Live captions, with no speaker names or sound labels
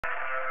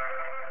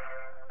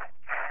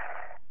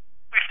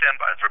stand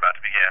by as we're about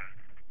to begin.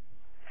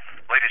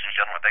 Ladies and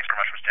gentlemen, thanks very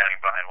much for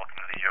standing by and welcome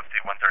to the UFC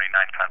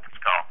 139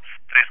 conference call.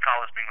 Today's call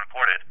is being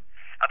recorded.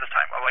 At this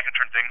time, I'd like to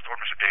turn things over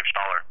to Mr. Dave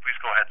Staller. Please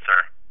go ahead, sir.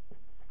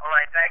 All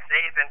right, thanks,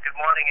 Dave, and good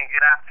morning and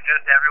good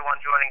afternoon to everyone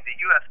joining the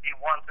UFC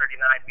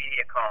 139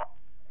 media call.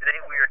 Today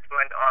we are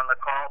joined on the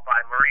call by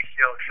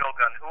Mauricio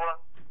Shogun, who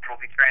will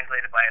be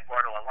translated by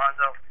Eduardo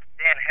Alonso,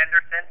 Dan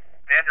Henderson,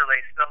 Wanderlei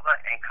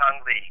Silva, and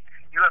Cung Le.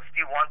 UFC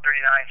 139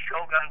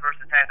 Shogun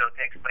vs. Hendo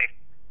takes place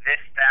this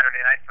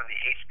Saturday night from the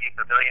HB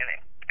Pavilion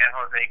in San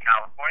Jose,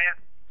 California.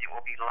 It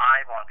will be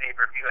live on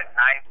pay-per-view at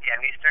 9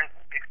 p.m. Eastern,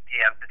 6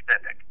 p.m.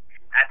 Pacific.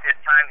 At this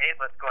time,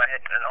 Abe, let's go ahead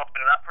and open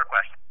it up for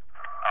questions.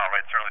 All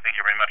right, certainly. Thank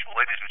you very much. Well,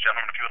 ladies and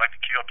gentlemen, if you would like to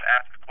queue up to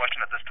ask a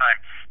question at this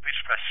time, please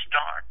press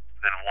star,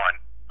 then 1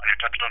 on your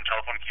touch-tone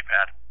telephone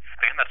keypad.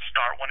 Again, that's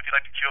star 1 if you'd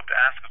like to queue up to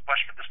ask a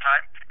question at this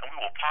time, and we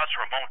will pause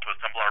for a moment to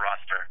assemble our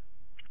roster.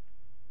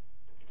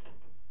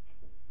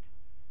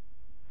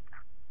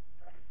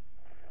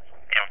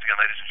 And once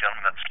again, ladies and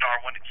gentlemen, that's star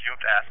 1 to queue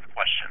up to ask a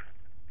question.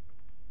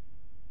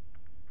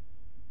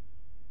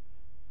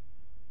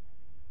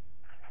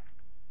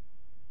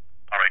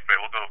 All right, great.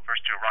 We'll go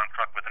first to Ron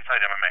Kruk with Inside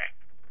MMA.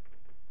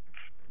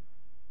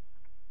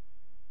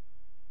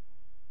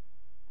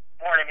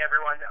 Morning,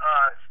 everyone.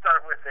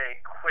 Start with a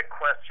quick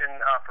question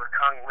for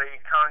Cung Le.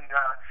 Cung,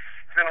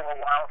 it's been a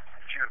little while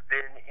since you've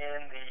been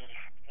in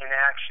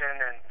action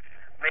and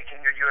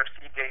making your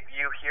UFC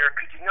debut here.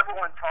 Could you, number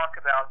one, talk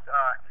about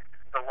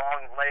the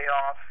long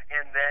layoff,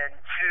 and then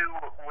two,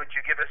 would you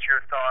give us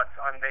your thoughts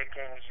on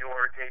making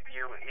your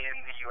debut in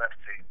the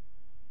UFC?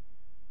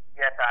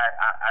 Yes,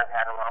 I've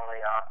had a long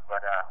layoff,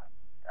 but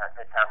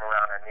this time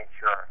around I made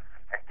sure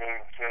I stayed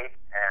in shape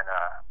and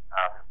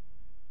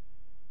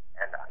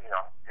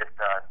just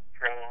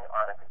training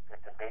on a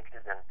consistent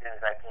basis. And as soon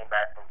as I came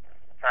back from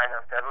China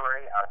in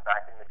February, I was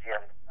back in the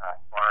gym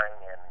sparring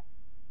and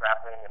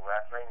grappling and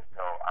wrestling.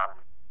 So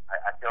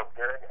I feel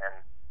good, and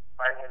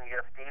fighting in the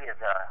UFC is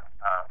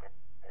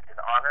it's an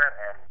honor,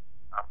 and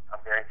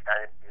I'm very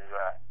excited to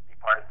be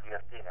part of the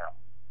UFC now.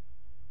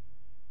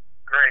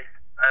 Great.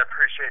 I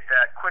appreciate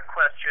that. Quick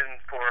question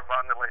for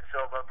Wanderlei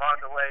Silva.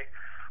 Wanderlei,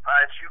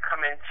 as you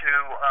come into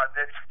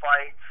this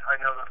fight,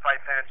 I know the fight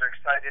fans are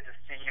excited to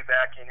see you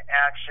back in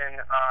action.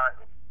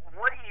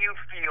 What do you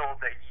feel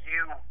that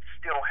you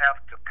still have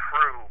to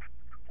prove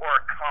or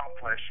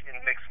accomplish in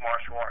mixed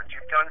martial arts?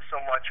 You've done so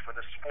much for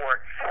the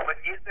sport,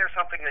 but is there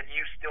something that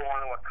you still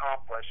want to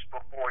accomplish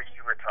before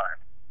you retire?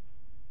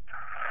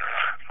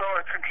 So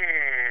I think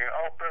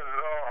all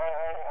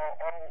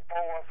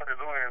what I'm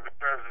doing in the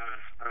past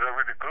is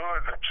really good.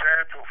 I'm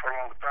champion for a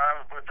long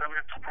time, but I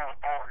need to prove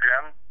more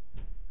again.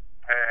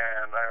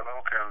 And I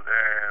look and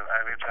I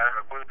need to have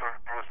a good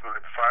purpose to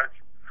the fight.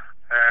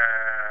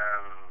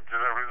 And this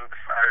is the reason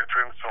I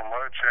train so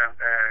much,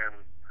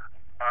 and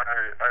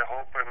I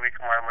hope I make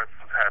my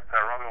message happen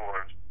around the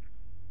world.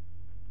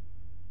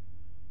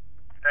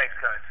 Thanks,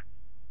 guys.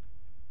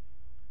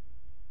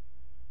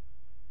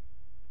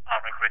 All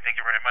right, great. Thank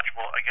you very much.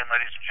 Well, again,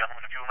 ladies and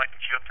gentlemen, if you would like to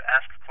queue up to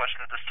ask a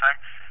question at this time,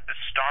 it's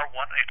star 1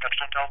 on your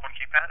touch-tone telephone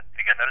keypad.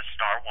 Again, that is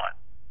star 1.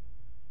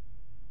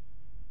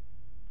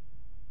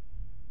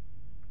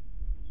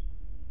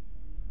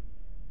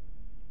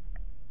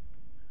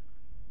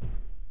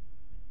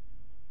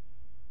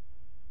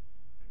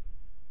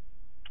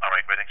 All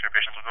right, great. Thanks for your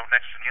patience. We'll go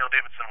next to Neil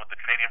Davidson with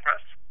the Canadian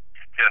Press.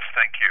 Yes,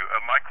 thank you.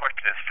 My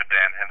question is for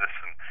Dan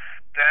Henderson.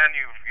 Dan,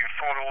 you've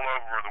fought all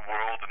over the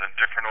world and in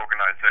different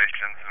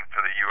organizations and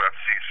for the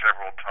UFC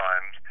several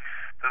times.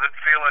 Does it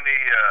feel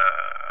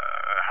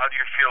how do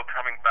you feel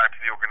coming back to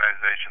the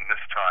organization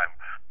this time?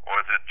 Or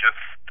is it just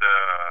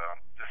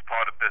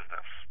part of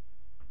business?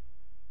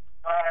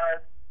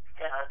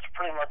 Yeah, it's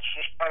pretty much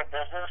just part of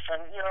business,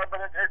 and but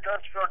it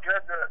does feel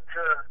good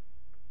to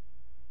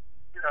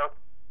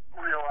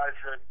realize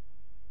that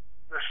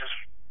this is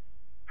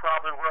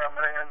probably where I'm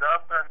going to end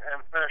up and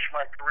finish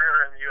my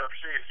career in the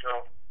UFC.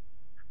 So,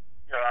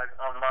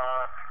 I'm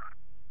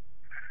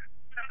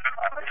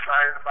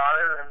excited about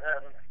it,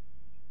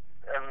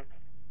 and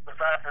the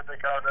fact that they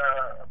got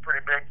a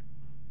pretty big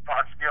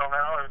Fox deal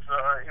now is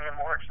even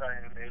more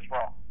exciting to me as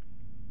well.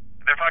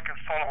 And if I can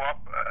follow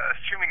up,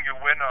 assuming you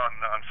win on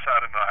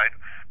Saturday night,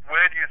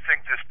 where do you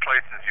think this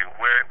places you?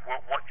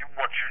 What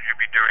should you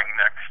be doing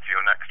next?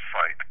 Your next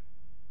fight?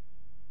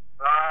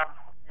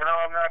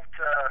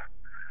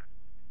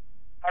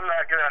 I'm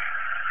not gonna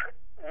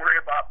worry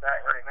about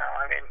that right now.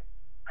 I mean,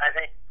 I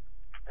think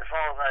as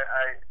long as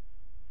I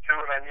do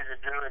what I need to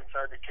do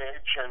inside the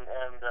cage, and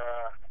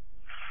the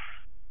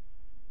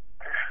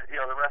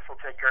rest will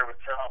take care of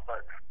itself.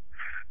 But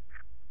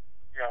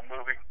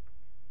moving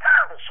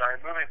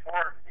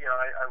forward,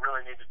 I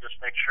really need to just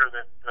make sure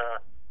that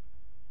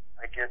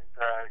I get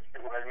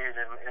what I need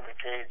in the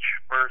cage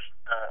first.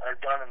 I've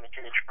done in the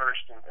cage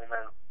first, and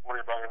then worry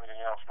about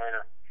everything else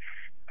later.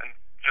 And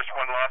just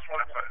one last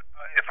one,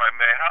 if I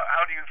may.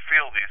 How do you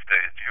feel these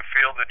days? Do you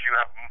feel that you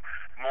have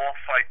more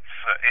fights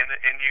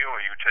in you?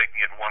 Or are you taking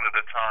it one at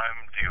a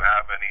time? Do you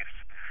have any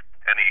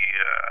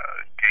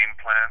game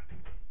plan?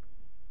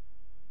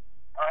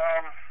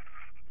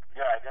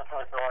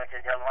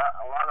 Unedited, got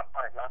a lot of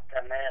fight left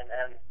in me,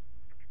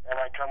 and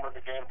I come with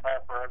a game plan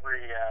for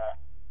every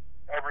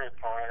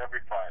opponent,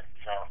 every fight.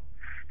 So,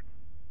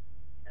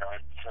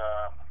 it's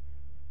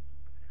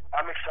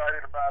I'm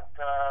excited about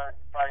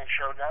fighting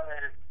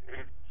Shogun.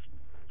 It's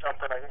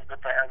something I think the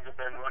fans have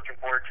been looking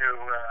forward to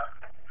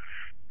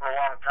for a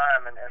long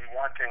time and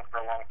wanting for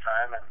a long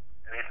time. And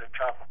he's a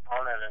tough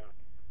opponent and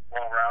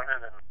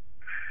well-rounded, and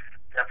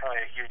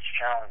definitely a huge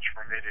challenge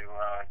for me to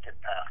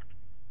get past.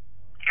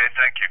 Okay,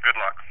 thank you. Good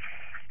luck.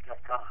 No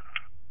problem.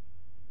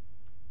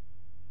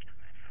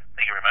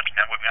 Thank you very much.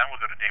 Now moving on,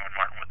 we'll go to Damon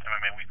Martin with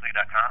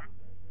MMAweekly.com.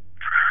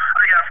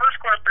 Yeah, first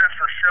question is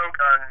for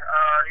Shogun.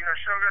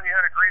 Shogun, you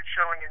had a great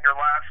showing in your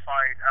last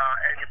fight,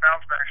 and you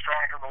bounced back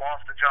strong from the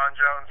loss to John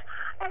Jones.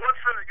 But do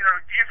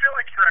you feel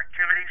like your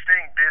activity,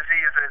 staying busy,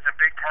 is a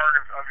big part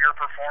of your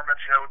performance,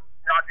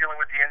 not dealing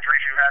with the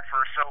injuries you had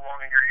for so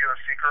long in your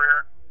UFC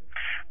career?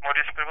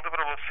 Maurício, pergunta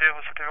para você,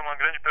 você teve uma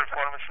grande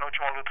performance na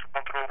última luta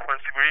contra o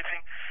Forrest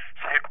Griffin,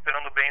 se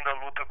recuperando bem da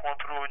luta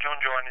contra o John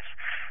Jones.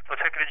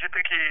 Você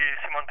acredita que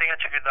se mantém em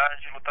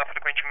atividade, lutar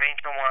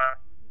frequentemente é uma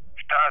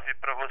chave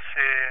para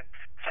você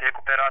se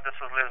recuperar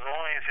dessas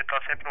lesões e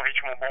estar sempre num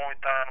ritmo bom e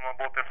estar numa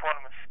boa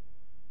performance?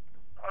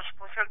 Acho que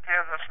com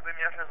certeza. Acho que das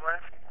minhas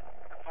lesões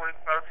estou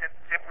recuperado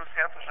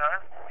 100%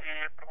 já,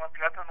 e para um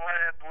atleta não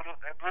é duro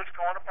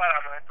ficar um ano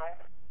parado, né? Então,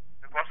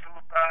 eu gosto de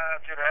lutar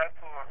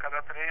direto, a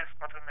cada 3,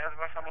 4 meses eu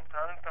gosto de estar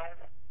lutando,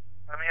 então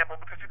para mim é bom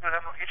porque eu fico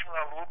olhando o ritmo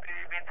da luta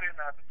e bem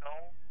treinado.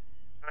 Então,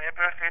 para mim é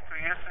perfeito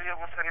isso, e eu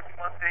gostaria de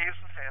manter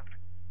isso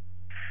sempre.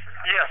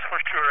 Yes, for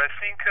sure. I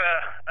think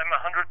I'm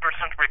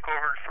 100%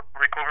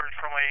 recovered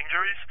from my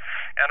injuries,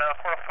 and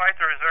for a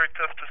fighter, it's very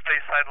tough to stay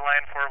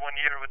sidelined for 1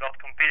 year without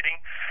competing.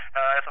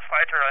 As a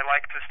fighter, I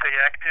like to stay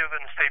active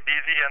and stay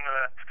busy and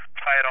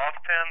fight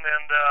often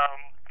and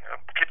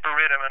keep the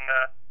rhythm.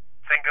 And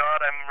thank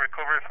God I'm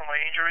recovered from my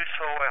injuries,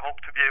 so I hope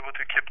to be able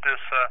to keep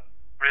this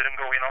rhythm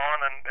going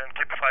on and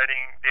keep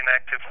fighting, being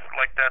active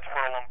like that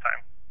for a long time.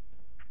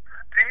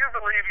 Do you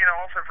believe,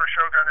 also for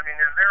Shogun,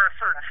 is there a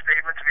certain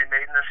statement to be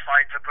made in this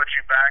fight to put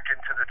you back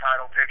into the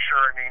title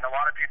picture? A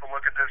lot of people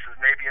look at this as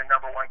maybe a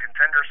 #1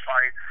 contenders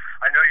fight.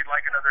 I know you'd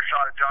like another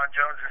shot at John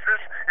Jones.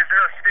 Is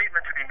there a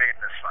statement to be made in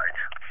this fight?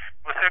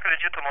 Você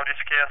acredita,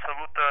 Maurício, que essa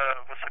luta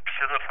você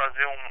precisa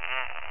fazer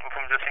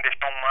vamos dizer assim,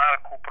 deixar um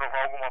marco,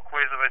 provar alguma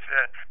coisa,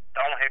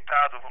 dar um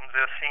recado, vamos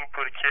dizer assim,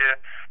 porque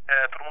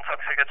todo mundo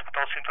sabe que você quer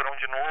disputar o cinturão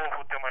de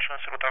novo, ter uma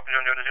chance de lutar com o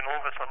John Jones de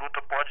novo. Essa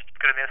luta pode te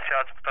credenciar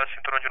a disputar o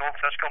cinturão de novo.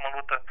 Você acha que é uma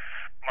luta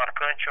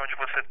marcante, onde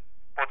você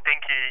tem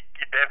que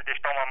e deve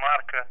deixar uma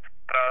marca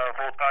para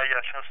voltar aí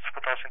a chance de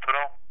disputar o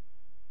cinturão?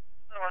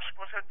 Eu acho que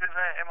com certeza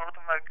é uma luta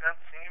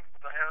marcante, sim.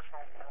 O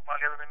Henderson é uma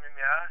lenda do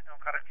MMA, é um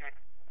cara que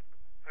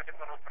foi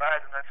tempo no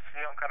Pride, no UFC,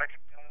 é um cara que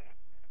tem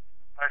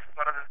uma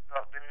história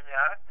do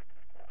MMA.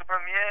 Então, pra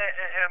mim,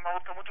 é uma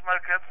luta muito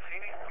marcante,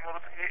 sim, é uma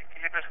luta que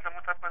representa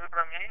muita coisa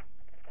pra mim,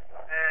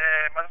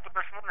 mas eu tô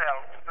pensando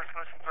nela, não tô pensando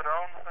no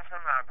cinturão, não tô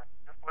pensando em nada.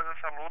 Depois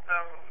dessa luta,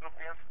 eu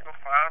penso o que eu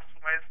faço,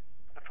 mas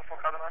eu tô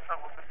focado nessa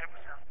luta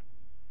 100%.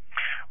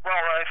 Well,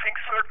 I think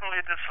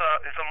certainly this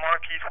is a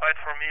marquee fight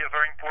for me, a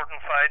very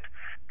important fight.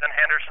 Dan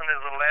Henderson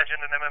is a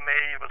legend in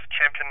MMA. He was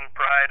champion in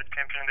Pride,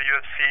 champion in the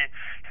UFC.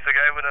 He's a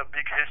guy with a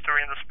big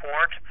history in the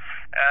sport.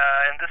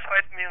 And this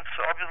fight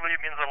obviously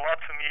means a lot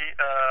to me,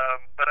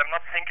 but I'm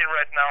not thinking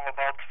right now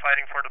about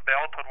fighting for the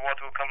belt or what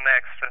will come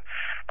next.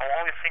 I'll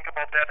only think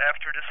about that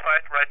after this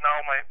fight. Right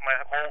now, my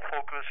whole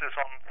focus is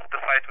on the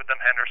fight with Dan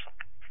Henderson.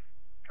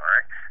 All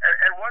right.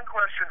 And one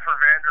question for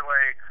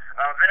Wanderlei.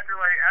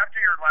 Wanderlei, after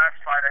your last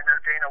fight, I know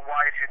Dana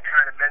White had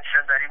kind of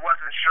mentioned that he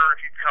wasn't sure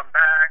if you'd come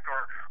back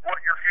or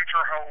what your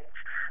future holds.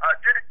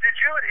 Did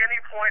you at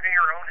any point in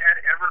your own head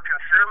ever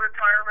consider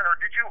retirement, or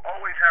did you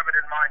always have it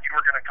in mind you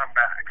were going to come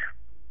back?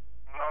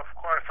 No, of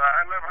course.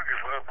 I never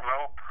give up,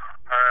 no.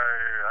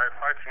 I'm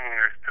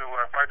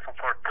fighting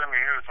for 10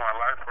 years of my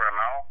life right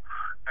now.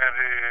 And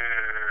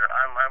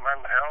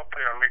I'm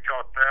healthy. I make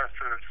all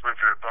tests with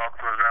the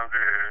doctors, and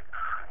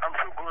I'm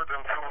feel good.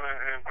 I'm feeling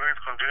in great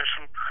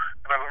condition,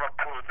 and I'm gonna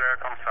prove that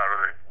on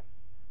Saturday.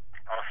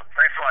 Awesome.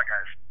 Thanks a lot,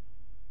 guys.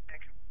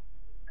 Thank you.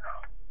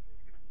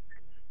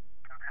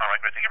 All right,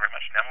 great. Thank you very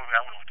much. Now moving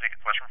on, we'll take a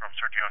question from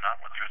Sergio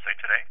Knott with USA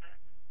Today.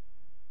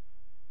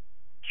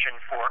 Question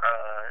for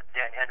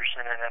Dan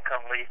Henderson and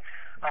Kung Lee.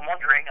 I'm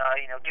wondering,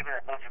 given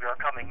that both of you are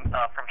coming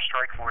from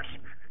Strikeforce,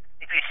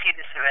 if you see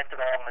this event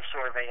at all as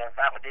sort of a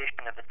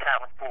validation of the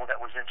talent pool that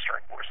was in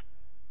Strikeforce.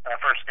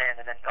 First Dan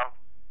and then Kung.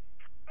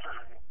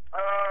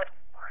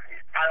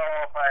 I don't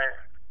know if I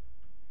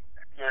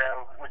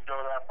would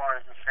go that far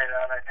as to say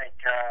that. I think,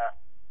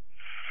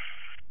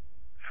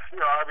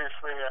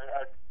 obviously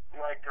I'd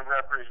like to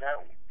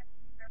represent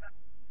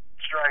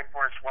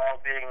Strikeforce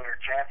well, being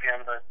your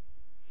champion, but,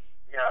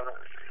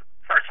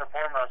 first and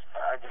foremost,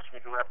 I just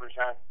need to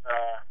represent,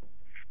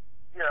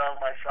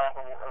 myself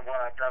and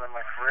what I've done in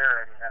my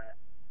career, and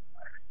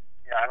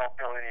I don't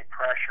feel any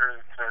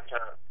pressure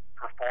to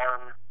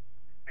perform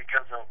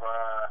because of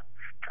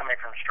coming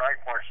from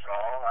Strikeforce at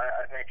all.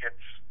 I think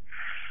it's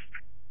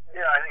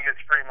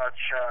pretty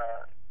much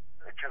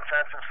the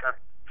consensus that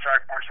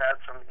Strikeforce had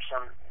some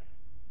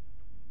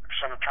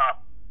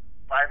top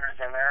fighters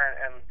in there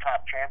and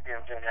top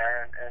champions in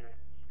there, and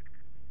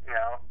you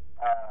know,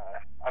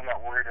 I'm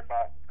not worried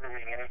about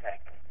proving anything.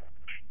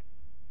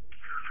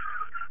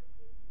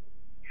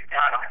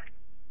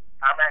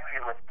 I'm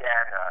actually with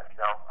Dan. I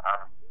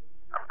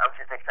was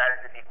just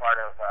excited to be part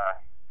of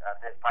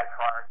this fight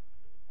card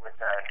with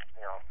Dan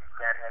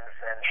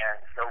Henderson and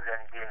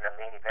Shogun being the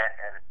main event,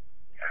 and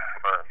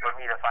for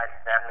me to fight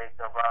Wanderlei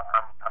Silva,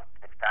 I'm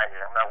excited.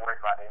 I'm not worried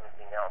about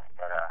anything else,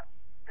 but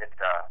this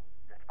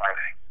fight.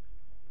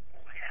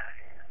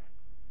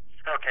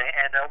 Okay,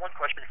 and one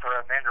question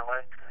for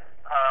Wanderlei.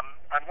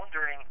 I'm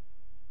wondering,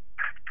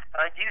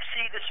 do you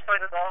see this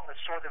fight at all as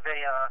sort of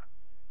a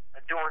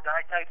do or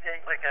die type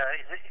thing? Like,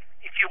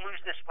 if you lose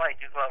this fight,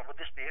 would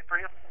this be it for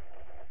you?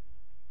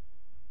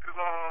 No,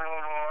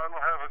 I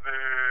don't have it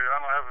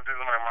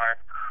in my mind.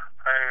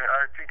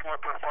 I think my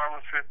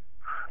performance is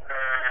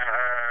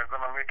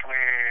gonna make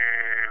me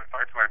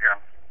fight him again.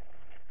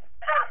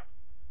 All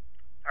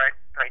right,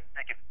 great,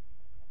 thank you.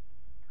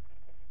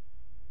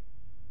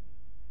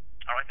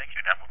 All right, thank you.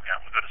 Now moving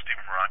on, we'll go to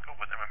Stephen Morocco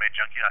with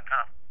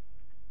MMAJunkie.com.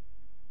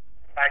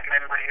 Hi, can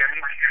everybody hear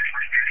me?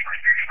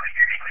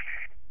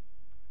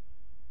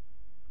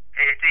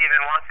 Hey,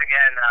 Stephen, once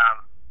again,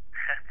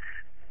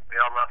 we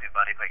all love you,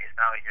 buddy, but you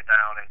sound like you're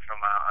dialing in from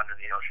under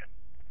the ocean.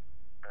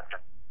 It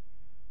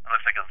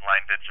looks like his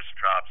line did just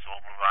drop, so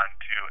we'll move on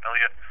to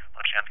Elliot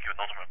Lachansky with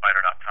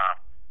UltimateFighter.com.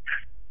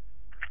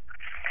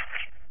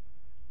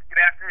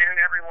 Good afternoon,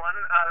 everyone.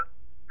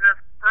 The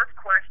first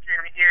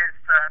question is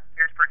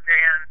for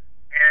Dan,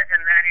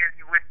 and that is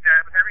with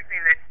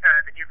everything that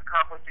you've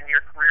accomplished in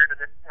your career to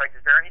this point,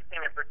 is there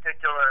anything in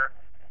particular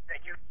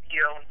that you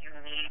feel you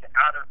need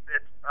out of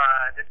this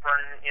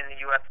run in the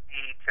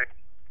UFC to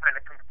kind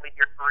of complete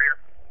your career?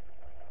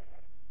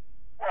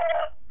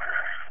 Well,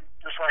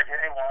 just like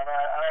anyone,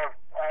 I have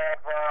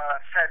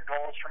set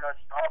goals for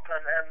myself,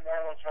 and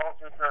one of those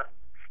goals is to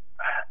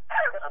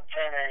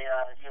obtain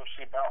a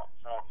UFC belt.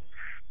 So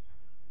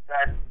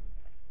that's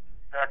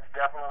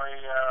definitely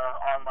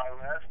on my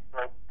list.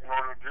 But in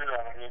order to do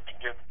that, I need to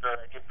get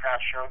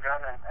past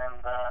Shogun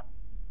and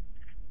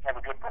have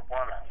a good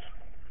performance.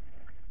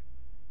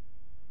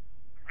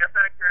 Just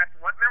out of curiosity,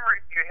 what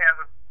memories do you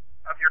have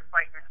of your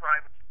fight in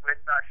private with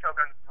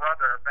Shogun's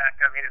brother back?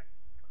 I mean, it's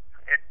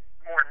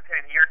more than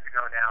 10 years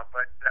ago now,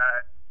 but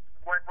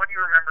what do you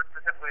remember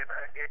specifically,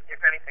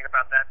 if anything,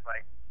 about that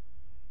fight?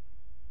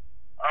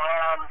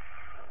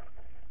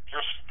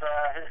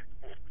 It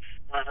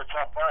was a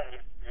tough fight.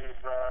 It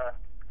was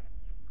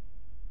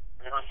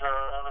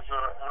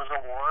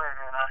a war,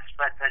 and I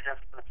expect I guess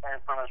the same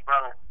from his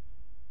brother.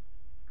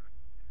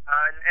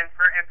 And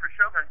for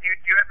Shogun, do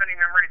you have any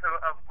memories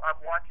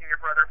of watching your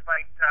brother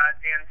fight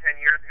Dan 10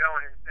 years ago,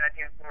 and has that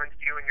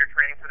influenced you in your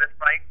training for this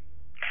fight?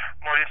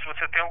 Maurício,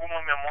 você tem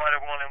alguma memória,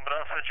 alguma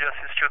lembrança de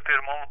assistir o teu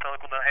irmão lutando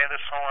com o Dan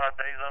Henderson há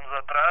 10 anos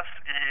atrás?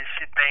 E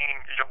se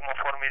tem, de alguma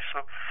forma,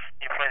 isso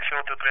influenciou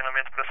o teu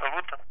treinamento para essa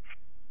luta?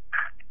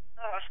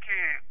 Eu acho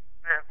que,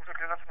 com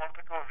certeza, essa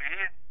luta que eu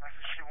vi,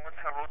 assisti muito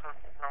essa luta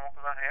com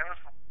o Dan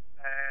Henderson.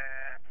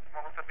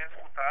 Uma luta bem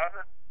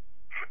disputada.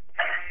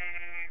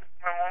 E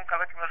meu irmão é um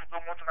cara que me ajudou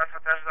muito na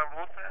estratégia da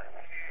luta.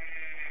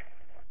 E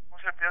com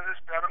certeza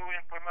espero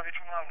impor meu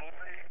ritmo na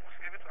luta e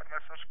conseguir vitória.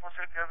 Mas acho que com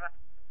certeza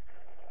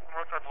o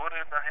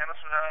lutador da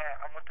Henderson já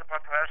há muito tempo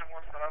atrás já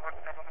mostrava que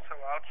estava no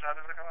seu alto já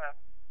desde aquela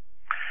época.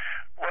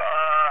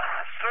 Well,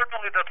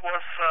 certainly that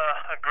was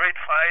a great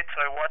fight.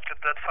 I watched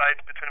that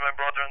fight between my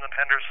brother and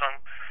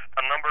Henderson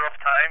a number of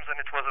times, and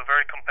it was a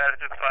very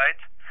competitive fight.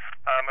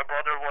 My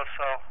brother was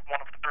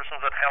one of the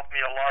persons that helped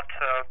me a lot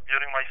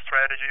building my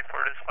strategy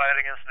for this fight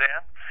against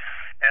Dan.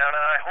 And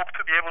I hope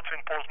to be able to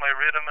impose my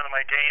rhythm and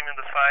my game in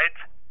the fight,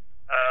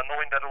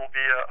 knowing that it will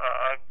be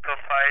a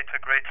tough fight, a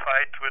great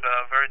fight with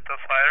a very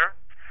tough fighter.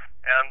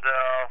 And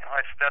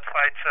that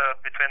fight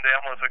between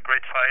them was a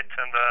great fight,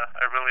 and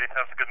I really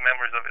have good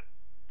memories of it.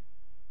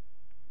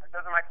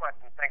 Those are my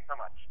questions. Thanks so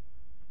much.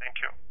 Thank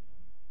you.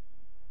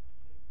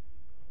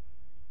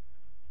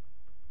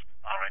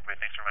 All right, great.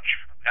 Thanks very much.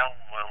 Now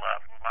we'll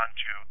move on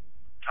to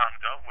Tom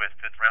Go with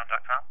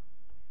FifthRound.com.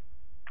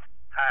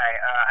 Hi,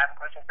 I have a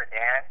question for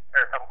Dan,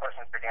 or a couple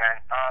questions for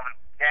Dan.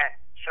 Dan,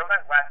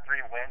 Shogun's last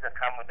 3 wins have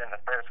come within the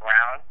first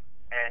round,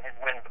 and his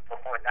win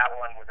before that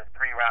one was a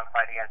 3-round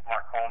fight against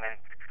Mark Coleman,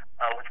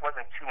 which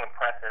wasn't too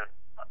impressive.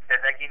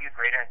 Does that give you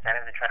greater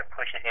incentive to try to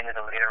push it into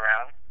the later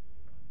rounds?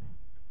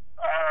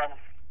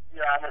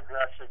 Yeah, I'm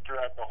aggressive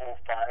throughout the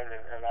whole fight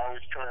and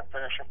always trying to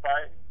finish a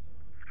fight.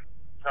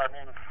 So, I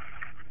mean,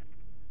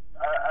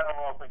 I don't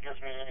know if it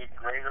gives me any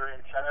greater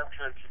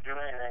incentive to do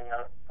anything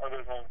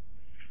other than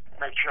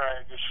make sure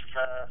I just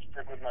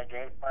stick with my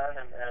game plan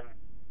and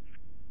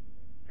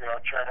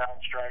try to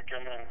outstrike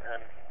him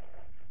and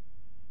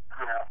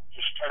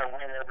just try to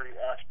win every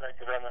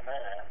aspect of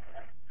MMA. And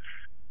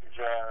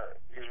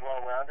he's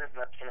well-rounded, and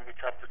that's going to be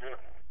tough to do.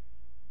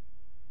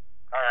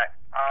 All right.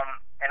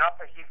 And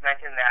also, he's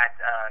mentioned that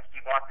he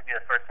wants to be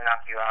the first to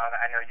knock you out.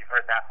 I know you've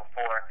heard that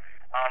before.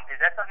 Is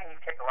that something you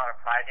take a lot of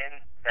pride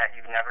in, that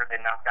you've never been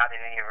knocked out in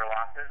any of your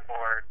losses,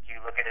 or do you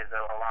look at it as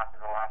though a loss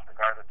is a loss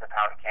regardless of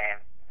how it came?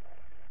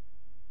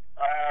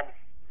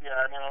 Yeah,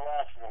 I mean, a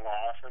loss is a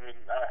loss. I mean,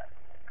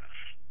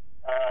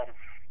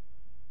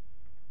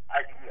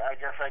 I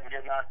guess I can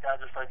get knocked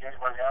out just like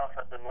anybody else.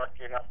 I've been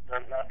lucky enough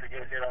not to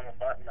get hit on the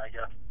button, I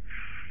guess,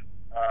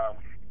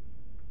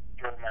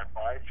 during my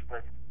fights.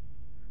 But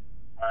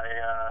I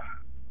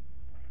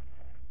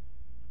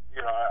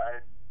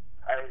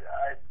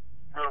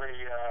really,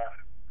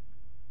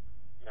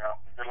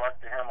 good luck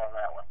to him on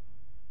that one.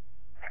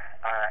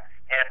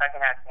 And if I can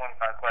ask one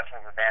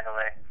question for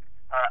Wanderlei.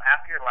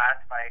 After your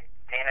last fight,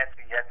 Dana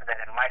suggested that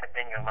it might have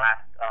been your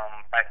last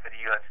fight for the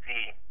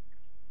UFC.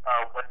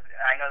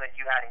 I know that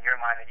you had in your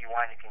mind that you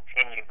wanted to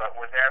continue, but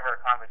was there ever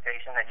a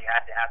conversation that you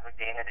had to have with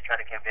Dana to try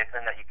to convince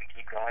him that you could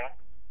keep going?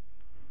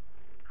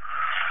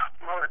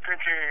 Well, I think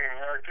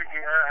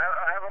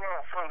I have a lot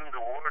of fun in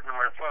the world, and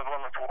my friends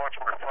wanted to watch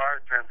my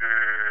fight, and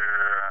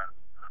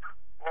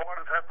what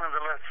has happened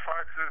in the last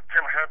fights, it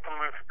can happen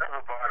with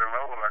everybody,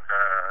 like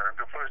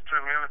in the first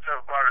 2 minutes,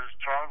 everybody is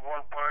strong,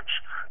 one punch,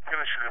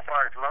 finishes the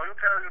fight. Now you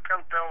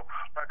can tell,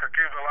 like I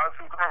gave the last,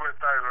 I'm going to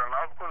retire right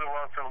now because it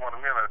lost in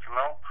 1 minute,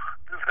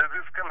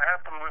 This can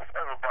happen with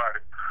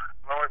everybody.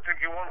 Now I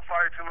think in one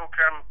fight, can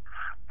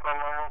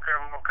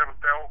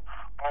tell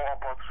all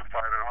about the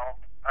fight, I know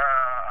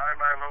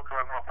I'm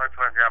going to fight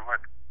again.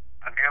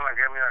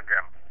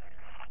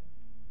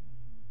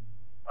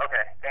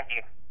 Okay, thank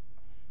you.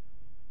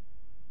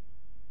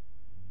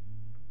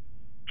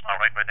 All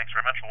right, thanks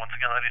very much. Well, once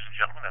again, ladies and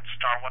gentlemen, that's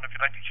star one if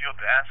you'd like to queue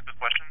up to ask a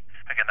question.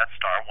 Again, that's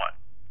star one.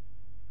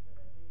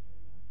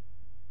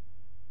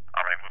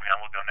 All right, moving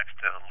on, we'll go next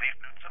to Leif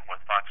Knudsen with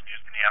Fox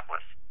News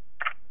Minneapolis.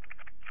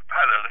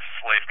 Hi there, this is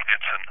Leif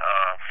Knudsen.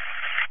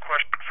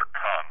 Question for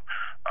Cung.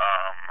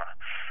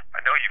 I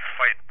know you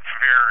fight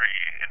very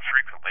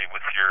infrequently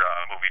with your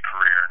movie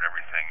career and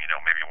everything,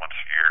 maybe once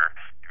a year,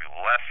 maybe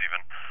less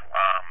even.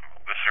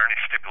 Was there any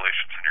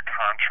stipulations in your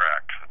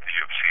contract with the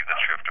UFC that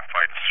you have to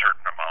fight a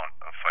certain amount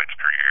of fights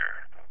per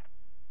year?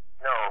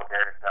 No,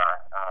 there's not.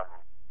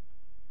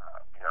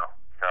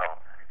 So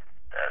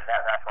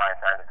that's why I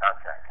signed the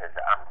contract, because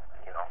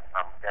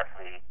I'm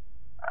definitely,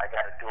 I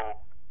got a dual,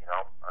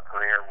 a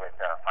career with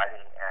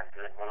fighting and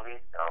doing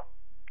movies, so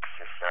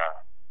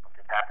I'm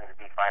just happy to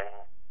be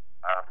fighting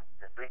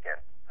this weekend,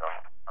 so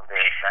I'm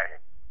very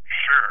excited.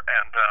 Sure,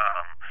 and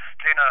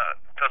Dana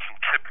doesn't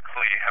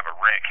typically have a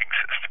ranking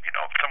system.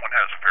 If someone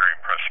has a very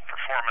impressive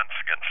performance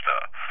against a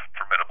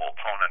formidable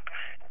opponent,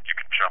 you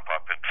can jump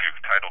up into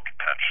title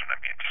contention.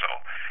 So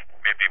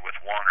maybe with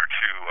one or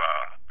two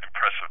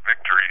impressive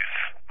victories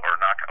or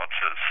knockouts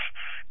as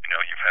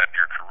you've had in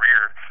your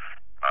career,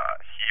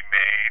 he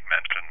may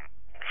mention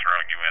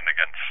throwing you in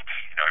against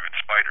even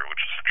Spider,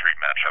 which is a dream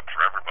matchup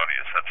for everybody.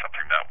 Is that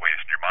something that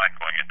weighs in your mind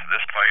going into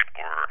this fight,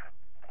 or?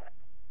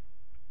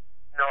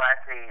 No,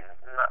 actually,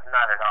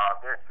 not at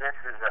all. This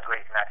is a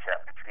great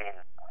matchup between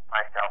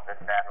myself and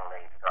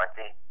Wanderlei. So I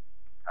think,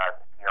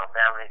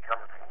 Wanderlei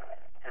comes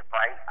to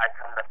fight, I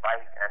come to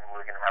fight, and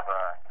we're going to have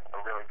a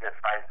really good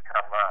fight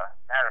come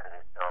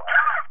Saturday. So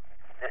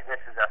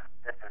this is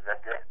a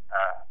good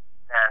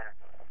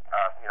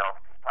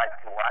fight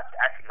to watch.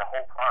 Actually, the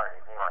whole card,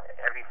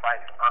 every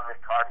fight on this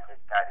card is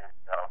exciting.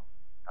 So,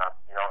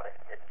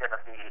 it's going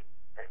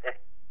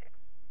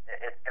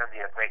to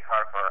be a great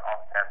card for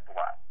all fans to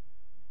watch.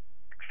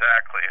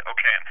 Exactly.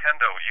 Okay, and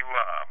Hendo, you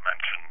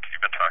mentioned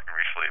you've been talking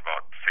recently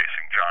about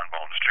facing John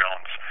Bones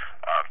Jones.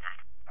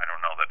 I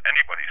don't know that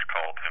anybody's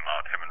called him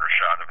out. Him and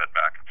Rashad have had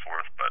back and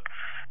forth, but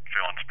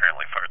Jones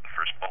apparently fired the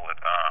first bullet.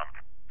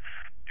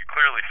 You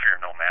clearly fear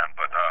no man,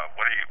 but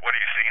what do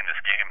you see in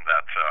this game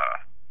that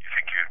you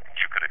think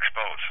you could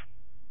expose?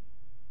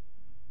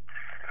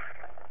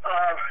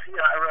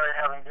 I really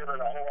haven't given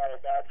a whole lot of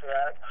thought to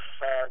that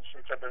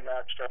since I've been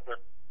matched up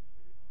with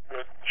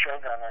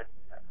Shogun.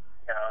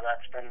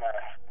 That's been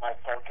my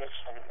focus,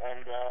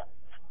 and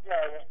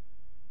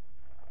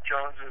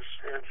Jones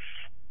is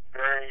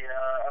very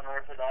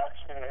unorthodox,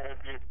 and it'd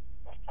be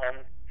a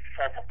fun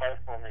type of fight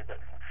for me. But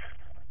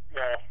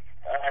I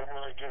haven't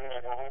really given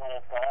it a whole lot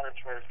of thought as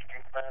far as the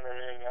game plan or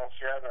anything else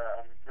yet.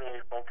 I'm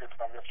really focused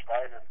on this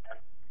fight, and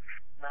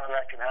none of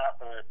that can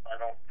happen if I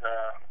don't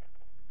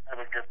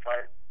have a good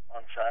fight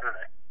on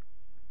Saturday.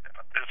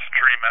 This is a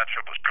dream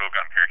matchup with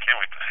Shogun here. Can't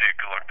wait to see it.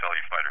 Good luck to all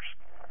you fighters.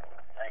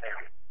 Thank you.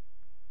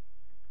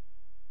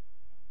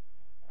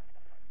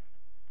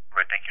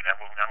 Right, thank you. Now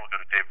moving on, we'll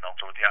go to Dave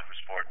Meltzer with Yahoo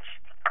Sports.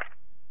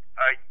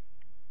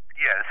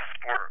 This is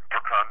for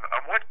Cung.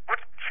 What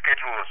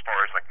schedule as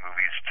far as like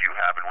movies do you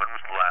have, and when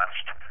was the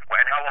last?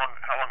 And how long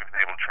have you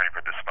been able to train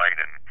for this fight?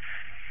 And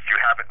do you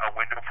have a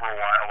window for a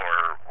while,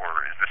 or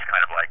is this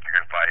kind of like you're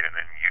going to fight and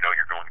then you're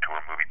going to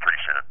a movie pretty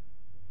soon?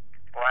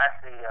 Well,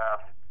 actually,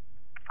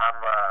 I'm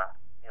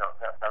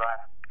the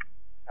last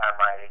time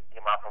I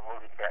came off a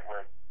movie set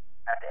was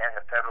at the end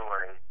of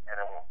February, and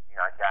then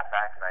I got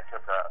back and I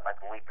took a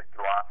week or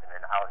two off, and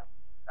then I was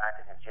back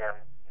in the gym,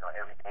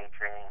 every day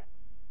training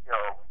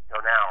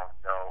till now.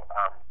 So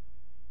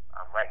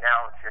right now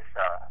now it's just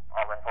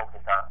all my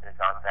focus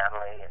is on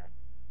Wanderlei and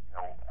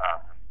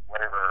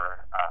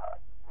whatever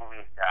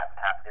movies that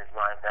is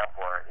lined up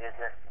or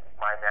isn't.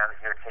 My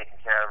manager taking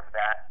care of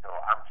that, so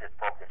I'm just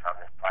focused on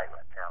this fight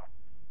right now.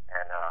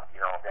 And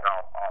then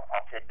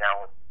I'll sit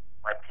down with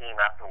my team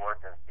afterwards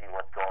and see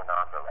what's going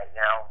on. But right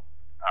now,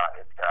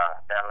 it's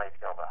Wanderlei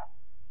Silva.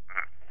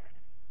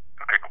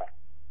 Mm-hmm. Okay, cool.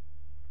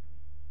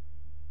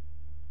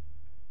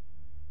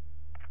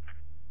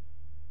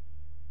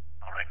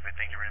 All right, great.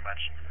 Thank you very much.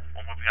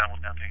 Well, moving on,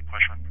 we'll now take a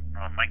question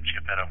from Mike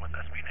Chiappetta with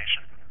SB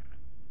Nation.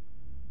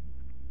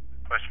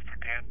 Question for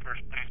Dan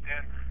first, please.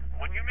 Dan,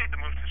 when you made the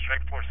move to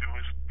Strikeforce, it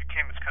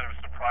became as kind of a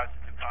surprise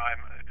at the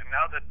time. And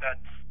now that that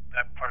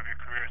part of your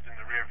career is in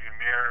the rearview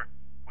mirror,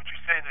 would you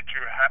say that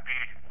you're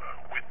happy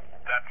with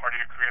that part of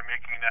your career,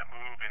 making that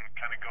move and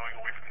kind of going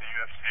away from the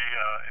UFC?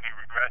 Any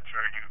regrets,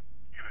 or are you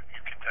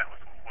content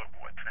with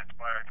what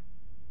transpired?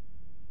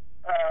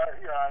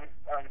 Yeah,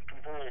 I'm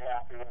completely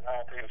happy with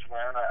how things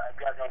went. I've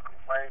got no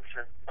complaints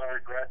and no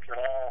regrets at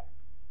all.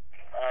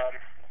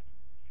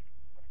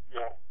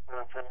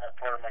 For that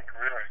part of my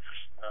career, I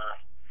just,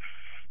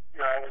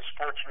 I was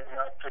fortunate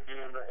enough to be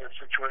in a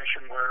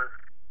situation where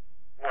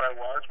I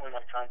was when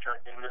my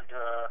contract ended.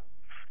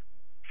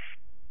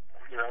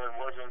 It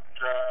wasn't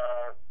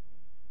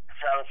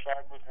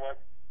satisfied with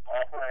what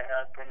offer I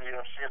had from the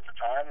UFC at the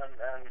time,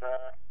 and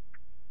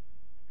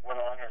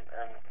went on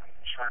and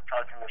started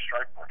talking to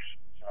Strikeforce.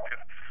 So.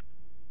 Okay.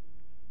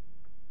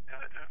 And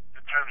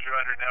the terms you're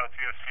under now at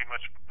the UFC,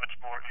 much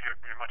more,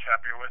 you're much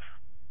happier with?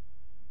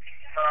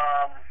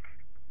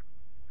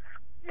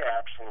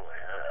 Yeah,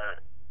 absolutely.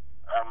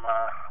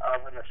 I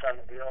wouldn't have signed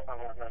the deal if I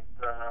wasn't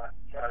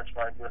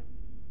satisfied with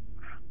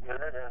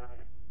it, and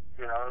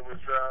it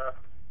was.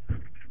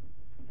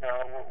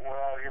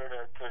 We're all here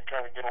to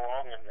kind of get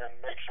along and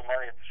make some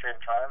money at the same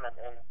time, and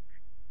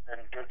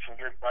get some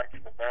good fights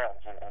to the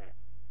fans, and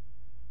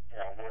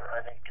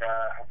I think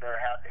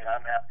they're happy, and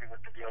I'm happy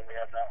with the deal we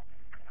have now.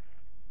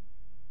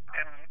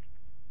 And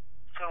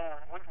so,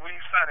 when you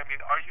sign,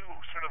 are you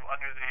sort of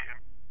under the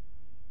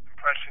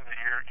impression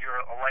that you're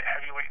a light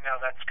heavyweight now?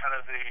 That's kind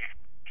of the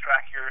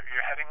track you're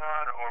heading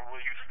on, or will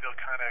you still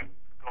kind of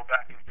go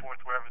back and forth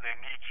wherever they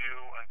need you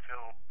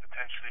until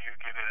potentially you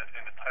get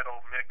in a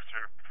title mix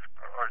or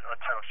a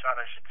title shot,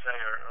 I should say,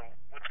 or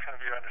what's kind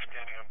of your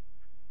understanding of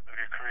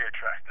your career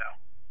track now?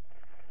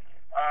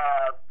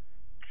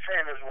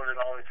 Same as what it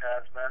always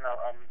has been.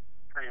 I'm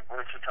pretty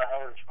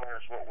versatile as far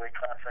as what weight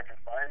class I can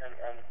find,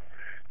 and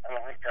I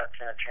don't think that's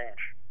going to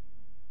change.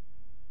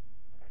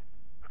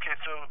 Okay,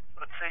 so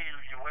let's say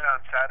you win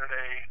on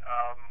Saturday.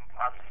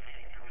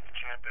 Obviously, you were the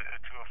champ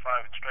at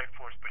 205 at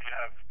Strikeforce, but you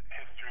have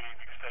history.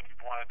 You said you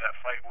wanted that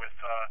fight with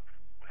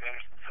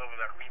Henderson Silva,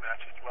 that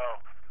rematch as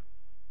well.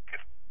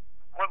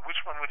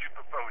 Which one would you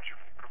prefer? Would you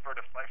prefer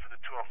to fight for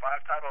the 205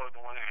 title or the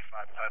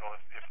 185 title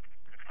if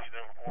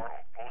either or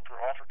both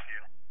were offered to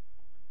you?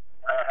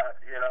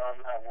 I'm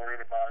not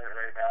worried about it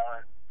right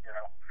now. It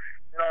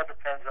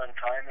depends on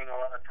timing a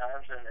lot of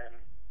times and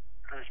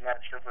who's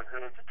matched up with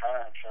who at the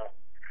time. So,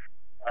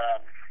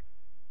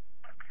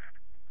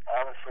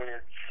 honestly,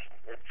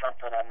 it's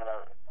something I'm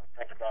gonna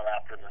think about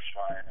after this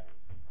fight, and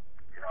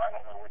I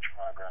don't know which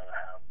one I'd rather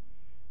have.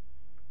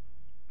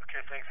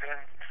 Okay, thanks.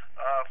 And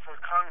for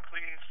Cung,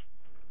 please,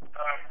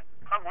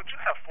 Cung, would you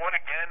have fought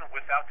again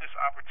without this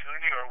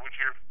opportunity, or would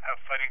your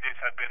fighting days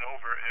have been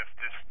over if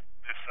this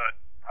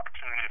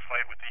opportunity to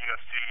fight with the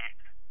UFC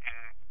in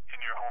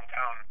your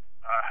hometown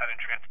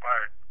hadn't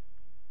transpired?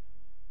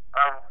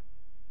 I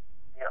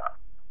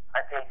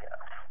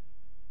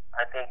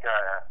think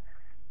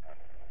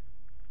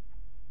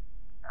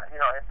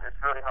it's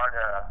really hard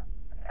to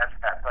answer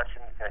that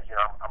question because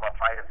I'm a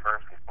fighter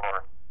first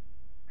before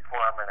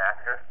I'm an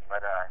actor.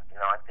 But I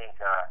think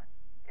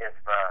if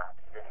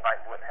this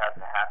fight would have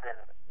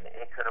happened,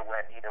 it could have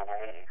went either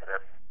way. It could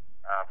have,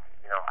 I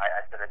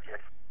could have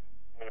just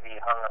maybe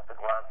hung up the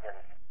gloves and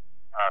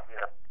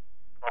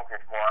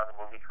focused more on the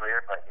movie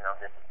career. But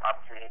this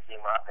opportunity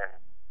came up, and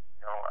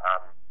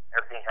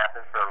everything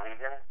happens for a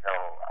reason. So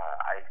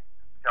I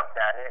jumped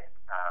at it,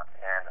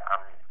 and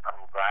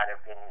I'm glad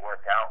everything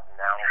worked out. And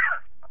now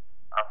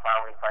I'm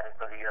finally fighting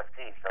for the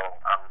UFC. So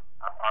I'm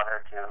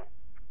honored to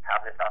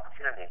have this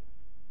opportunity.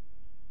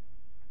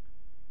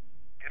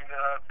 In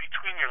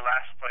between your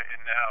last fight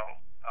and now,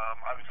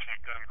 obviously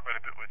you've done quite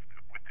a bit with the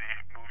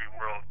movie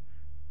world.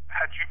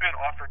 Had you been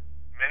offered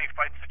many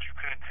fights that you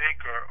couldn't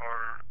take,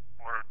 or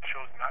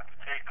chose not to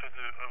take because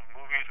of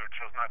movies, or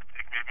chose not to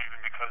take maybe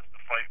even because the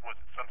fight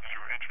wasn't something you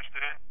were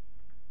interested in?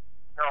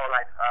 No,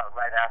 right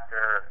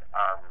after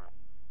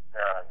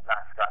the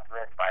last Scott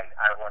Smith fight,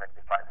 I wanted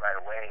to fight right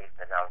away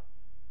because I was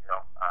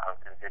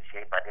in good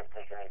shape. I didn't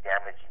take any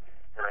damage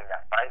during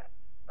that fight,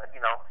 but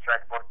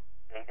Strikeforce,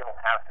 they don't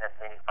have as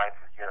many fights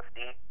as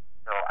UFC,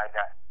 so I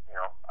got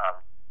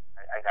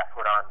I got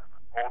put on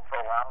hold for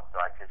a while, so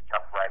I just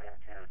jumped right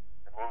into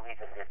the movies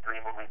and did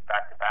 3 movies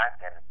back to back,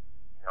 and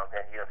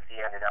then UFC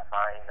ended up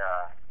buying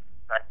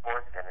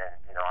Strikeforce, and then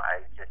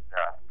I just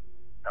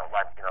felt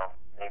like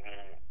maybe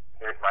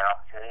here's my my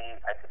opportunity,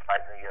 I could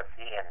fight in the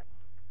UFC, and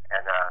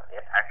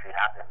it actually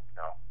happened.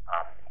 So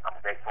I'm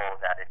grateful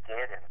that it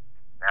did, and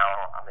now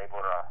I'm able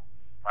to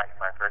fight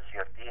my first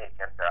UFC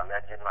against a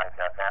legend like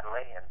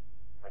Wanderlei, and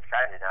I'm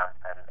excited.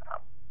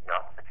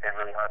 It's been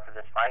really hard for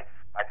this fight,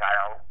 like I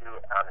always do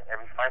on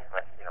every fight,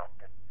 but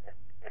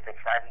it's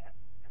exciting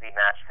to be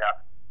matched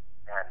up,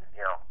 and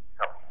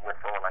so with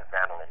someone like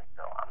Wanderlei,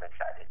 so I'm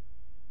excited.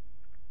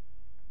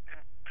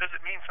 Does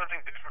it mean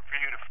something different for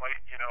you to fight,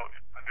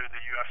 under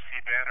the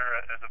UFC banner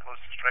as opposed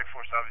to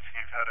Strikeforce? Obviously,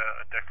 you've had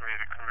a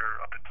decorated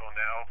career up until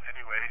now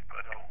anyway,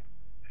 but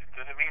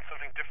does it mean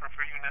something different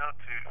for you now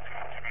to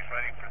be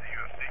fighting for the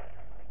UFC?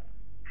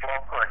 Well,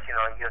 of course,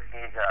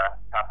 UFC is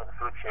top of the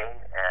food chain,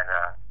 and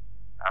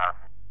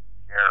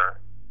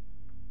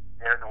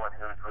they're the one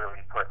who's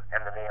really put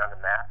MMA on the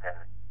map, and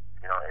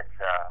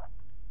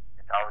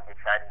it's always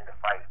exciting to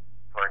fight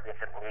for a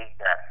different league.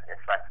 That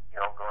it's like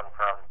going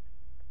from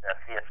the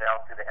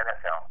CFL to the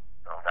NFL.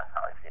 So that's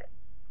how I see it.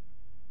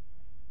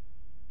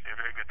 Okay,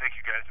 very good. Thank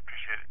you, guys.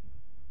 Appreciate it.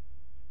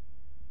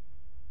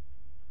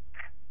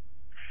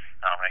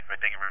 All right, great.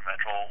 Thank you very much.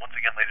 Well, once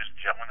again, ladies and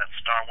gentlemen, that's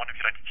star one if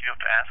you'd like to queue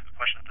up to ask a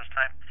question at this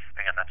time.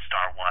 Again, that's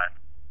star one.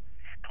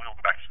 And we will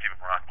go back to Stephen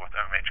Morocco with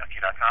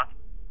MMAJunkie.com.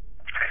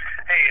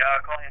 Hey,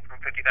 calling in from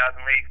 50,000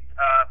 Leagues.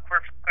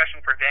 First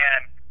question for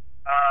Dan.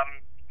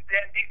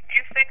 Dan, do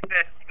you think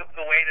that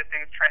the way that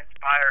things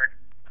transpired,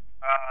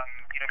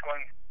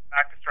 going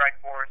back to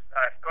Strikeforce,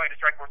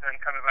 and then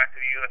coming back to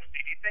the UFC,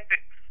 do you think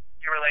that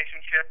your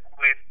relationship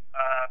with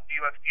the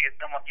UFC is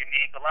somewhat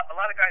unique? A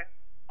lot of guys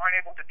aren't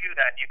able to do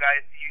that. You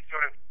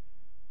sort of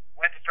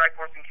went to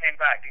Strikeforce and came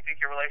back. Do you think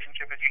your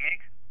relationship is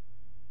unique?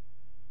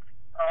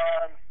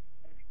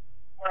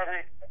 Well, I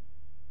think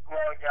a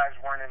lot of guys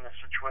weren't in the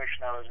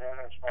situation I was in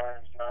as far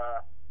as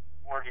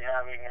already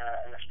having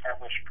an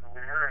established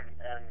career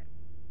and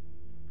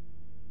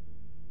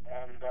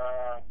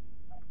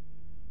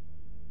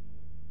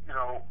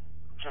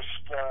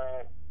just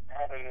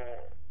having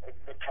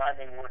the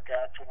timing work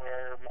out to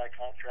where my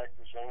contract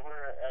was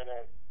over at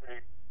a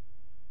pretty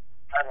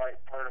highlight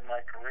part of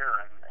my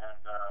career, and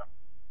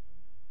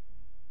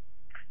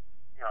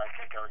I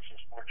think I was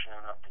just fortunate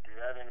enough to do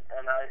that. And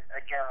I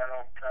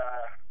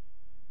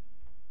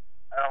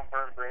don't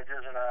burn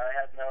bridges, and I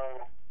had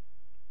no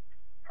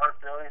hard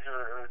feelings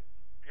or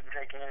didn't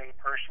take anything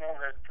personal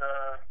that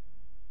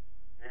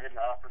they didn't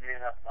offer me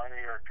enough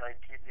money or try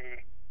to keep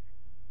me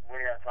the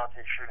way I thought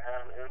they should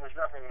have. It was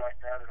nothing like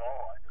that at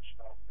all. I just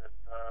felt that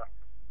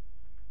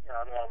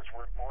that I was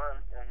worth more,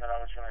 and that I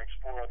was going to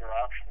explore other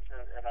options,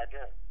 and I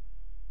did.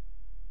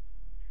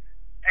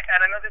 And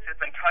I know this has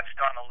been touched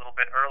on a little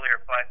bit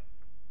earlier, but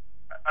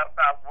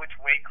about which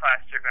weight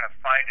class you're going to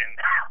fight in.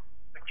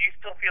 But do you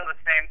still feel the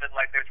same, that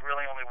like there's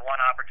really only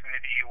one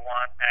opportunity you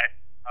want at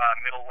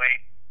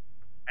middleweight,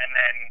 and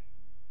then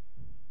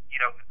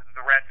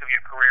the rest of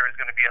your career is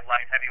going to be at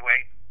light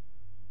heavyweight?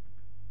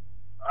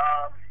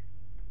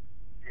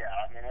 Yeah,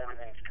 I mean,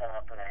 everything's kind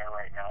of up in the air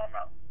right now.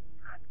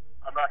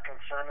 I'm not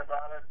concerned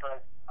about it,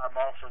 but I'm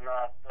also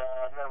not.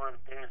 I'm never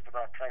enthused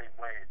about cutting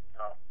weight.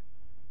 So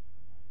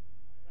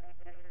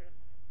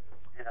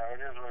it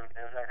is what it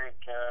is. I think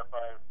if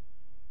I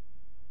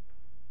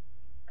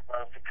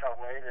was to cut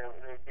weight,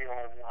 there'd be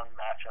only one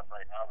matchup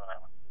right now that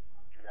I would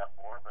do that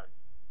for. But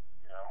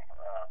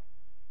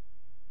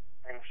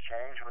things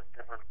change with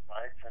different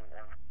fights and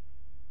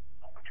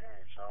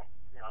opportunities. So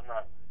I'm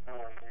not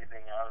ruling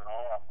anything out at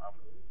all.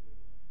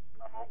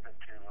 I'm open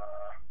to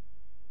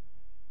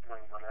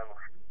doing whatever.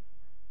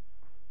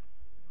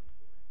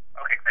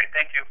 Okay, great.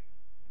 Thank you.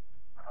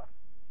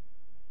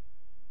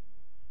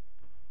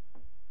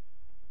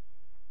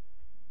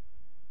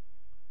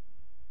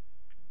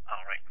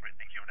 All right, great.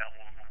 Thank you. Now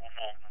we'll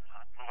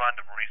move on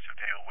to Mauricio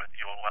with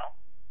UOL.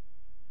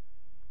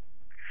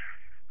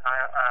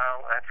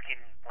 Aqui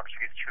em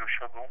português tinha o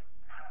Shogun.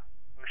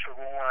 O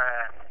Shogun,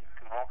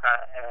 muito bom,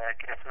 cara.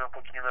 Queria saber um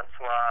pouquinho da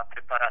sua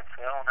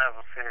preparação, né?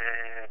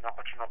 Você não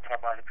continuou o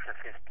trabalho que você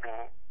fez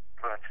pro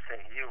UFC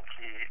Rio,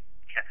 que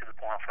tinha sido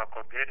com o Rafael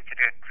Cordeiro.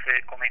 Queria que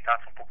você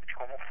comentasse um pouco de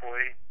como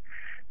foi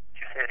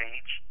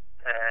diferente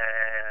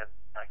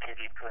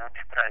aquele plano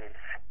para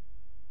eles.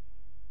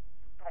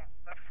 Bom,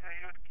 na UFC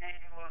Rio eu fiquei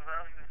em Los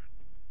Angeles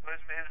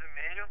 2 meses e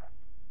meio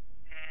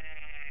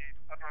e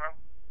para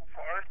o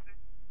Forrest.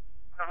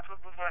 A luta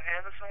do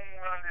Henderson,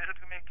 eu analisei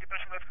que a minha equipe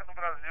acho que vai ficar no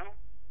Brasil,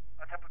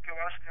 até porque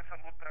eu acho que essa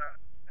luta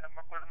é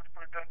uma coisa muito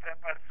importante, é a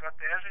parte de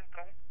estratégia,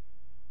 então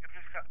eu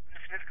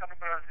preferi ficar no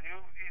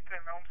Brasil e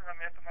treinar um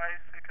treinamento mais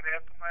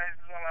secreto, mais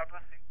isolado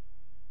assim.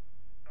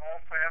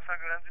 Então foi essa a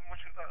grande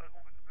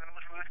motivação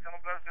de ficar no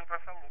Brasil para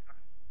essa luta.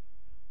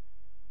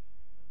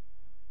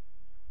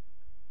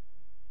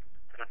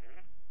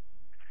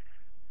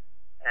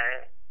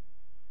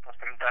 Posso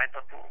perguntar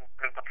então para o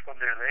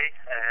Wanderlei.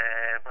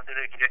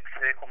 Wanderlei, queria que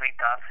você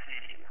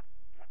comentasse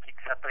o que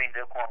você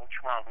aprendeu com a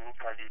última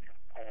luta ali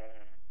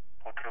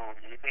contra o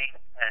Liben.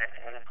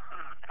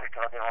 Foi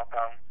aquela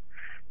derrota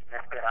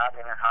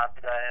inesperada, né,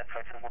 rápida,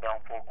 faz você mudar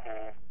um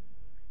pouco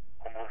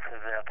como você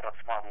vê a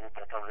próxima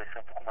luta, talvez ser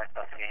um pouco mais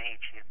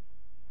paciente.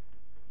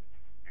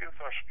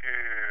 acho que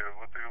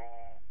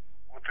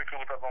vou ter que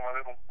lutar de uma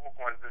maneira um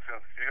pouco mais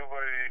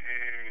defensiva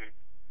e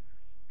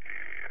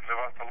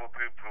levar essa luta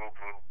aí é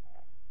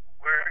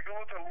que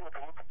luta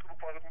tudo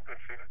pode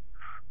acontecer.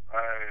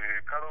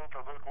 Cada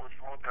lutador que você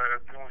luta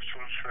tem um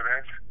estilo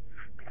diferente.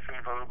 Esse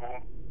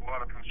lutador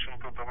agora tem um estilo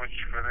totalmente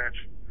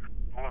diferente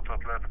do outro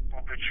atleta que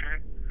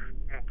competir.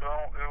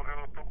 Então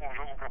eu estou com o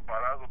jogo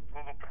preparado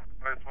todo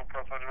para esse meu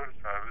próximo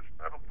adversário. Eu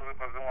espero poder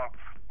fazer uma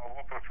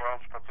boa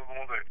performance para todo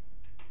mundo aí.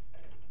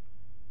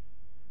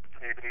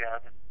 Ok,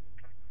 obrigado.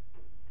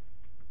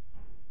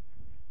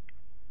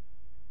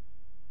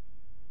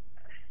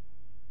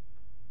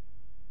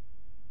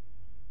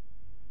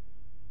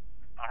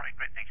 All right,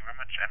 great. Thank you very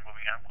much. And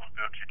moving on, we'll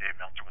go to Dave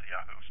Meltzer with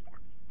Yahoo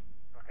Sports.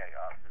 Okay,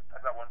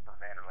 I've got one for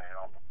Wanderlei and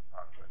also for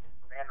Cung.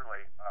 But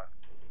Wanderlei,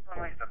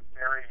 certainly is a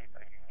very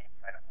unique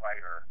kind of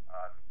fighter.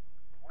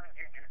 What did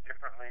you do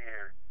differently,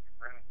 or did you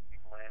bring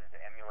people in to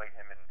emulate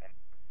him? And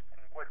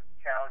what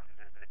challenges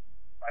is it to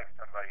fight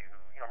somebody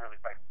who really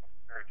fights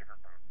very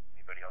different from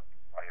anybody else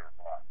you've probably ever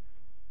fought?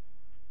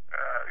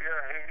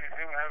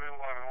 Him having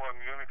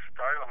one unique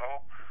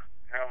style,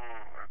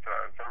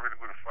 it's a really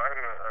good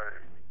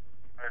fighter.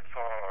 I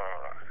saw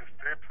his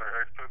tapes,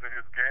 I studied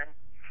his game,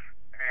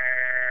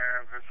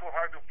 and it's so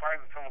hard to find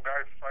some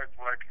guys fight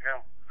like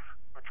him.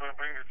 But we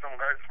bring some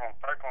guys from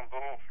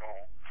Taekwondo,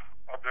 from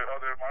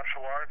other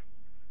martial arts,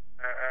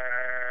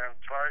 and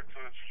try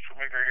to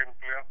make a game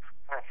plan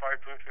for a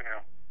fight with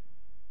him.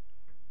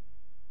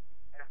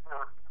 And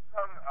for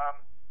Cung,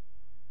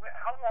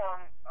 how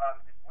long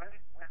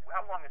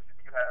is it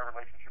you had a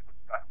relationship with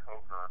Scott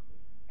Coker?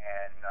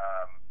 And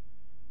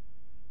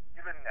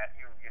given that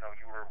you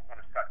were one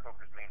of Scott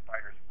Coker's main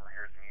fighters for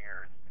years and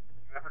years,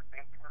 did you ever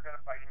think you were going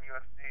to fight in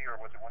UFC,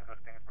 or was it one of those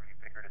things where you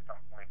figured at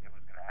some point it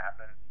was going to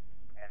happen?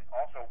 And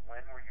also,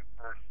 when did you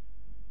first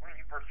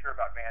hear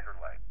about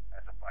Wanderlei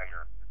as a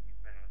fighter? He's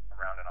been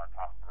around and on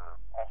top for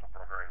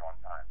a very long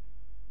time.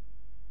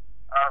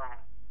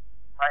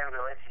 My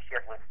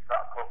relationship with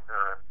Scott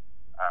Coker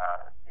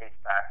dates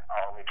back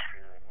all the way to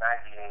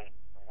 '98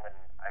 when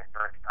I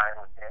first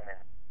signed with him and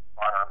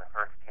fought on the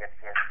first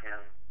TSN2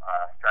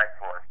 Strike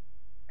Force.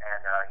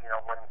 And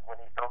when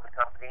he sold the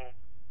company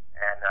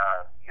and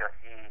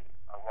UFC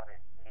wanted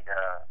me to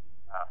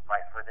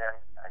fight for them,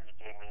 he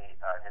gave me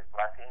his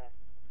blessing.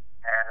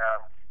 And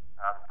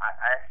I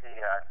actually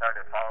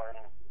started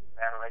following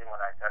Wanderlei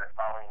when I started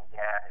following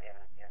Dan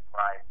in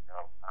Pride.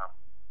 So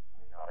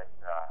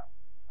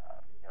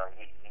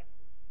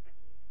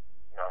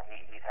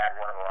he's had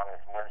one of the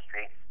longest win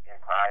streaks in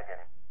Pride,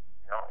 and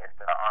it's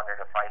an honor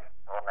to fight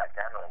someone like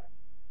Wanderlei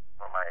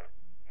for my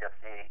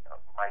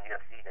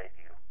UFC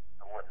debut.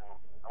 I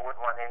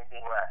wouldn't want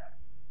anything less.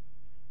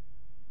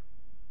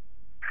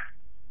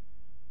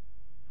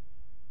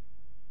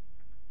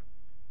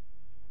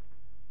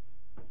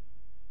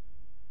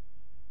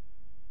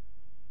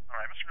 All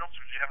right, Mr.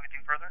 Meltzer, did you have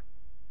anything further?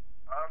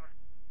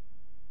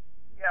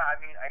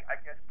 I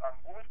guess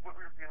what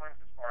were your feelings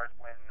as far as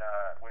when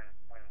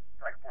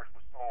Strikeforce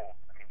was sold?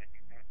 I mean, did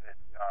you think that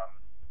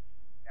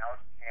now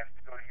is the chance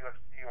to go to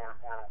UFC, or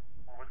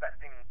was that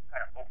thing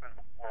kind of open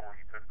before where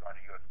you could have gone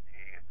to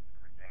UFC and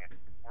everything and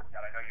worked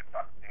out? I know you've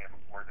talked to Dan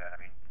before that. I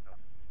mean,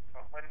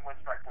 but when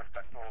Strikeforce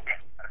got sold,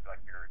 kind of like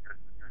your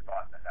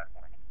thoughts at that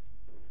point?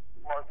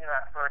 Well,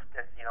 at first,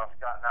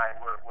 Scott and I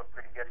were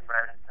pretty good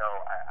friends, so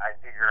I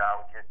figured I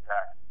would just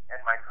end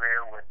my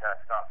career with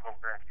Scott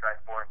Coker and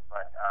Strikeforce.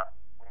 But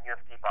when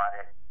UFC bought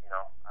it,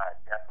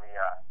 definitely,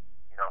 I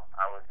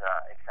was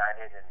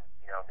excited, and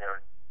there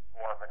was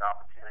more of an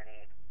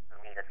opportunity for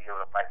me to be able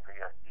to fight for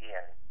UFC,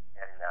 and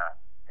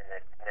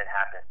it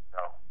happened.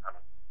 So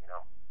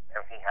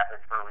everything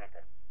happens for a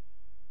reason.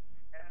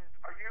 And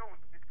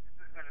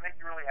does it make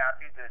you really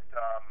happy that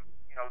that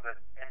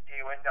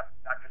you end up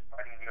not just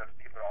fighting in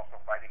UFC but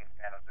also fighting in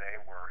San Jose,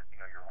 where it's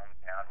your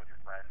hometown with your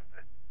friends,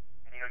 and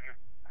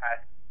you've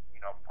had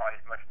probably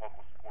as much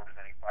local support as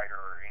any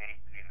fighter in any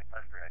city in the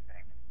country, I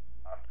think.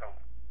 So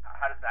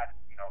how does that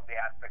the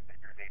aspect that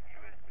your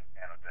debut is in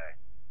San Jose?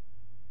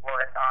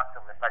 Well, it's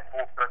awesome. It's like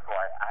full circle.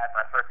 I had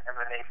my first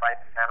MMA fight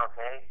in San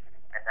Jose,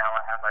 and now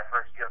I have my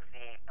first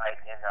UFC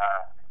fight in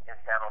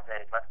San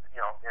Jose. But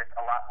there's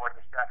a lot more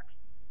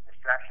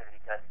distraction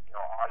because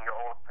all your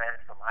old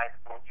friends from high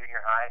school,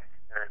 junior high,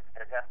 they're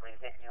definitely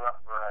hitting you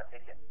up for a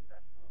ticket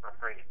for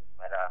free.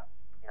 But I'm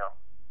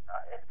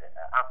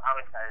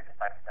excited to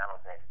fight in San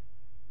Jose.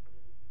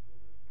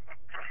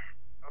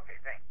 Okay,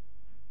 thanks.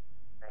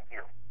 Thank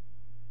you.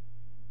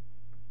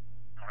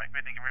 All right,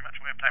 great. Thank you very much.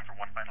 We have time for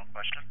one final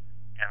question,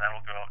 and that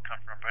will come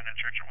from Brendan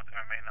Churchill with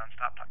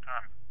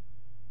MMANonstop.com.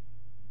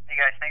 Hey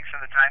guys, thanks for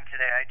the time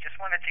today. I just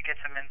wanted to get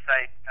some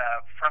insight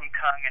from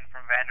Cung and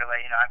from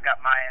Wanderlei. I've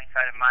got my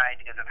insight and my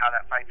ideas of how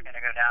that fight's going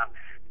to go down.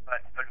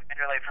 But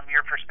Wanderlei, from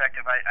your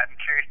perspective, I'm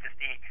curious to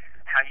see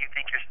how you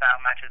think your style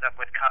matches up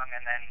with Cung,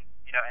 and then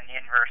in the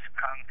inverse,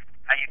 Cung,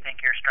 how you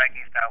think your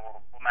striking style will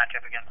match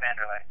up against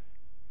Wanderlei.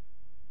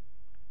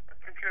 I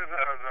think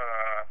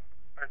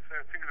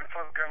the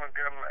first game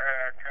again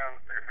can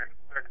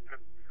expect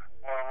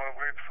one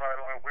great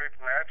fight, one great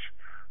match.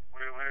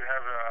 We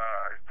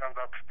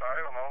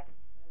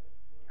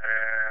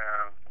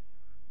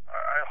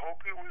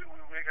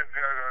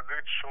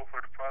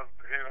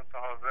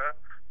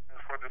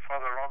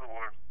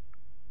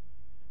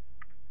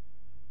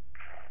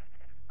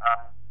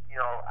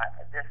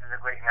this is a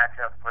great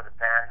matchup for the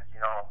fans.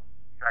 You know,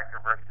 striker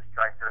versus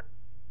striker.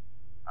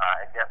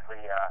 I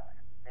definitely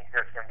think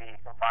there's going to be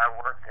some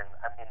fireworks, and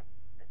I mean,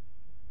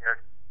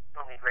 there's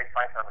so many great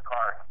fights on the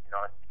card. You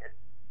know, it's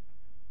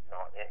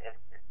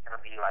going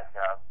to be like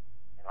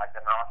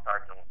an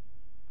all-star game.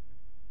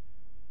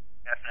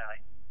 Definitely.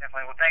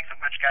 Well, thanks so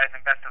much, guys,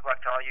 and best of luck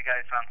to all you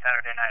guys on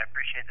Saturday night. I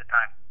appreciate the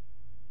time.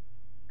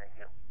 Thank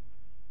you.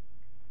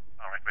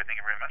 All right, great. Thank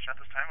you very much. At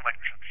this time, I'd like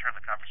to turn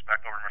the conference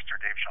back over to Mr.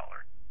 Dave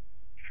Schaller.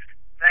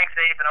 Thanks,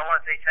 Dave, and I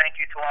want to say thank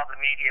you to all the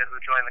media who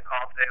joined the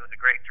call today. It was a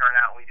great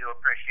turnout. We do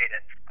appreciate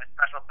it. A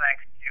special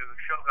thanks to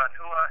Shogun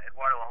Hua,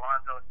 Eduardo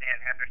Alonso, Dan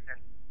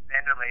Henderson,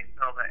 Wanderlei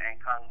Silva, and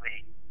Cung Le.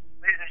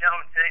 Ladies and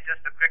gentlemen, today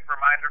just a quick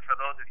reminder for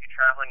those of you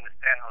traveling to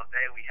San Jose,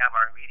 we have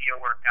our media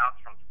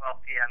workouts from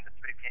 12 p.m. to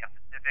 3 p.m.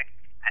 Pacific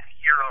at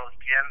Heroes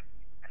Gym.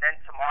 And then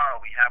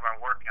tomorrow we have our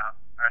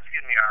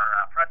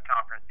press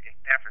conference in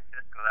San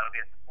Francisco. That'll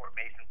be at the Fort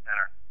Mason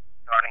Center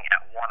starting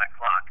at 1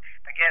 o'clock.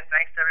 Again,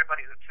 thanks to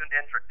everybody who tuned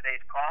in for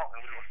today's call,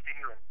 and we will see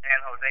you in San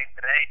Jose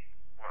today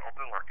for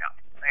open workout.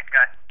 Thanks,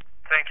 guys.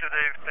 Thank you,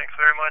 Dave. Thanks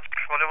very much.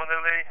 Valeu,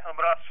 Wanderlei.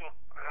 Abraço.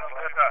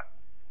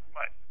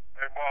 Bye.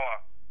 Hey, bola.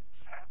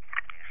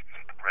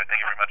 Great. Thank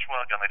you very much.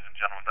 Well, again, ladies and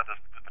gentlemen, that does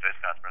conclude today's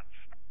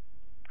conference.